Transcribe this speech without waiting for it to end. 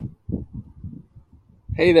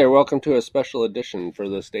Hey there, welcome to a special edition for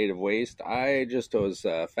the State of Waste. I just was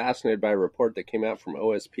fascinated by a report that came out from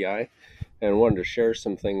OSPI and wanted to share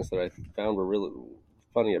some things that I found were really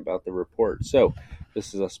funny about the report. So,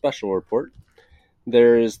 this is a special report.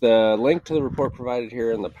 There is the link to the report provided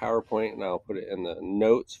here in the PowerPoint, and I'll put it in the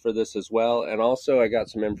notes for this as well. And also, I got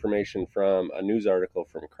some information from a news article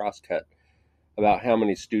from Crosscut about how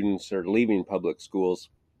many students are leaving public schools.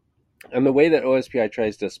 And the way that OSPI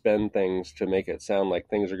tries to spin things to make it sound like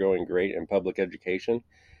things are going great in public education,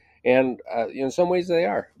 and in some ways they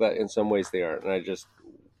are, but in some ways they aren't. And I just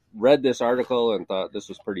read this article and thought this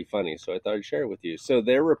was pretty funny, so I thought I'd share it with you. So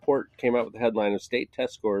their report came out with the headline of State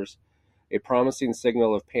Test Scores, a Promising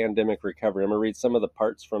Signal of Pandemic Recovery. I'm going to read some of the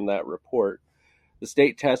parts from that report. The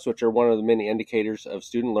state tests, which are one of the many indicators of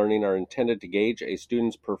student learning, are intended to gauge a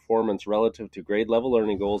student's performance relative to grade level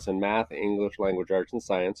learning goals in math, English, language arts, and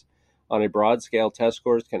science. On a broad scale, test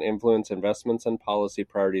scores can influence investments and policy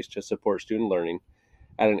priorities to support student learning.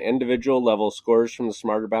 At an individual level, scores from the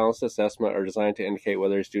Smarter Balanced Assessment are designed to indicate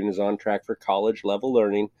whether a student is on track for college-level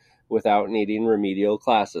learning without needing remedial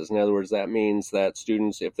classes. In other words, that means that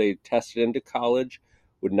students, if they tested into college,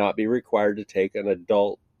 would not be required to take an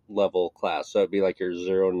adult-level class. So it'd be like your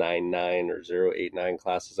 099 or 089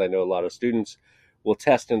 classes. I know a lot of students will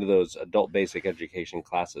test into those adult basic education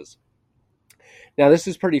classes. Now, this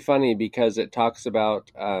is pretty funny because it talks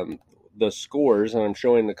about the scores, and I'm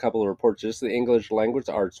showing a couple of reports. This is the English language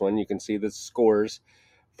arts one. You can see the scores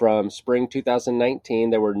from spring 2019.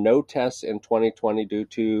 There were no tests in 2020 due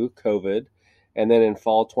to COVID. And then in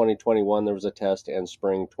fall 2021, there was a test, and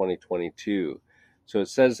spring 2022. So it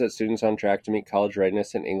says that students on track to meet college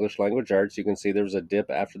readiness in English language arts. You can see there was a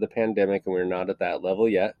dip after the pandemic, and we're not at that level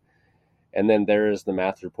yet. And then there is the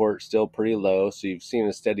math report, still pretty low. So you've seen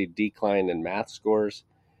a steady decline in math scores.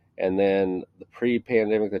 And then the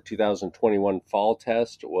pre-pandemic, the 2021 fall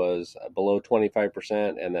test was below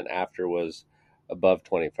 25%, and then after was above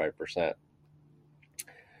 25%.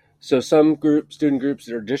 So some student groups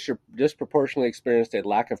are disproportionately experienced a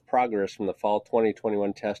lack of progress from the fall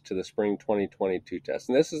 2021 test to the spring 2022 test.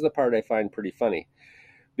 And this is the part I find pretty funny,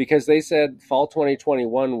 because they said fall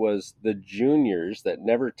 2021 was the juniors that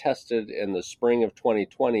never tested in the spring of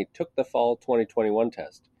 2020 took the fall 2021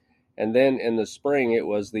 test. And then in the spring, it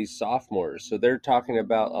was these sophomores. So they're talking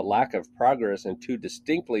about a lack of progress in two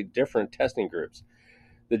distinctly different testing groups.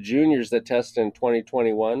 The juniors that tested in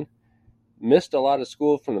 2021 missed a lot of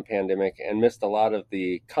school from the pandemic and missed a lot of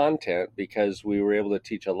the content because we were able to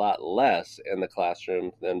teach a lot less in the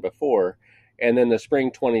classroom than before. And then the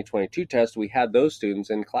spring 2022 test, we had those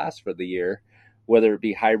students in class for the year, whether it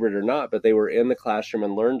be hybrid or not, but they were in the classroom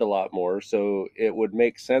and learned a lot more. So it would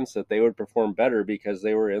make sense that they would perform better because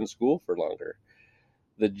they were in school for longer.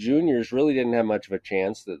 The juniors really didn't have much of a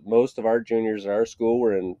chance. That most of our juniors at our school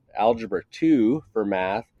were in Algebra 2 for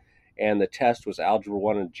math, and the test was Algebra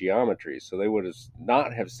 1 and Geometry. So they would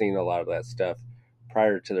not have seen a lot of that stuff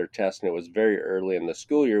prior to their test, and it was very early in the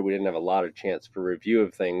school year. We didn't have a lot of chance for review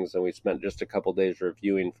of things, and we spent just a couple days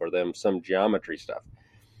reviewing for them some geometry stuff.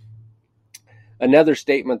 Another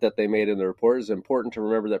statement that they made in the report is important to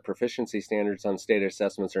remember that proficiency standards on state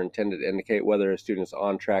assessments are intended to indicate whether a student is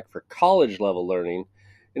on track for college level learning.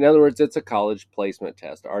 In other words, it's a college placement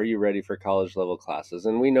test. Are you ready for college level classes?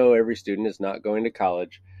 And we know every student is not going to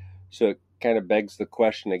college, so it kind of begs the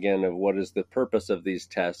question again of what is the purpose of these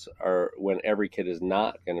tests are when every kid is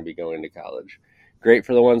not going to be going to college. Great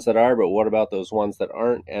for the ones that are, but what about those ones that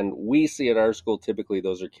aren't? And we see at our school typically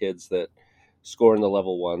those are kids that score in the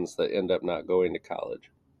level ones that end up not going to college.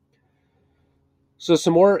 So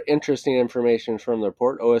some more interesting information from the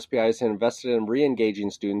report. OSPI has invested in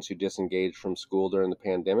re-engaging students who disengaged from school during the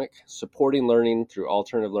pandemic, supporting learning through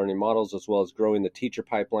alternative learning models, as well as growing the teacher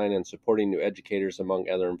pipeline and supporting new educators, among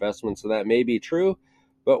other investments. So that may be true,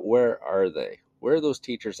 but where are they? Where are those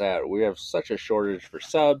teachers at? We have such a shortage for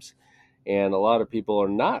subs, and a lot of people are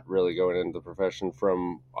not really going into the profession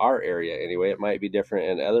from our area anyway. It might be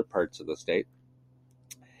different in other parts of the state.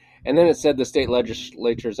 And then it said the state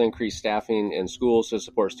legislatures increased staffing in schools to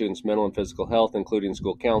support students' mental and physical health, including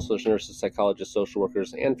school counselors, nurses, psychologists, social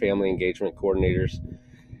workers, and family engagement coordinators.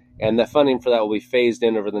 And the funding for that will be phased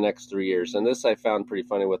in over the next 3 years. And this I found pretty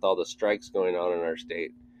funny with all the strikes going on in our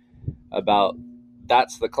state.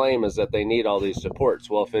 That's the claim, is that they need all these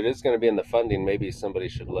supports. Well, if it is going to be in the funding, maybe somebody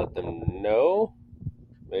should let them know.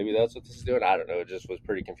 Maybe that's what this is doing. I don't know. It just was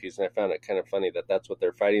pretty confusing. I found it kind of funny that that's what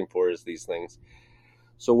they're fighting for, is these things.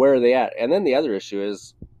 So where are they at? And then the other issue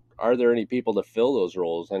is, are there any people to fill those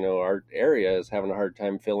roles? I know our area is having a hard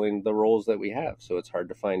time filling the roles that we have, so it's hard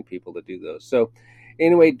to find people to do those. So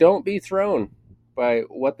anyway, don't be thrown by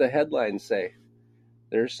what the headlines say.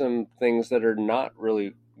 there's some things that are not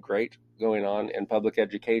really great going on in public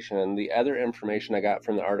education. And the other information I got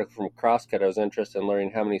from the article from Crosscut, I was interested in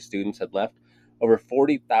learning how many students had left. Over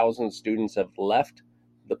 40,000 students have left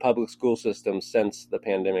the public school system since the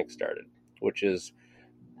pandemic started, which has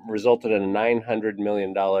resulted in a $900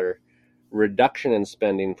 million reduction in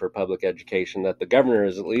spending for public education that the governor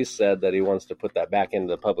has at least said that he wants to put that back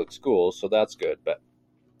into the public schools. So that's good. But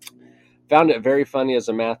found it very funny as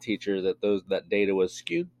a math teacher that that data was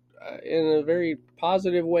skewed in a very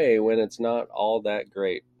positive way when it's not all that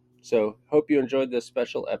great. So hope you enjoyed this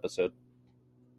special episode.